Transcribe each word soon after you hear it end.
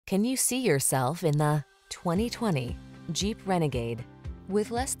Can you see yourself in the 2020 Jeep Renegade? With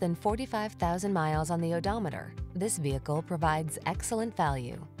less than 45,000 miles on the odometer, this vehicle provides excellent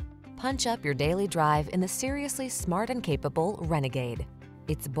value. Punch up your daily drive in the seriously smart and capable Renegade.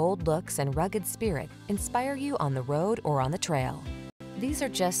 Its bold looks and rugged spirit inspire you on the road or on the trail. These are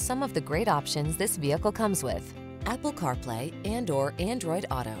just some of the great options this vehicle comes with: Apple CarPlay and/or Android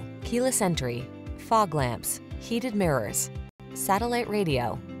Auto, keyless entry, fog lamps, heated mirrors, satellite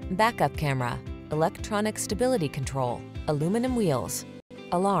radio, backup camera, electronic stability control, aluminum wheels,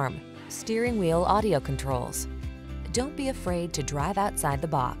 alarm, steering wheel audio controls. Don't be afraid to drive outside the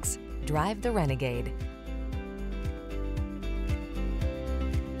box. Drive the Renegade.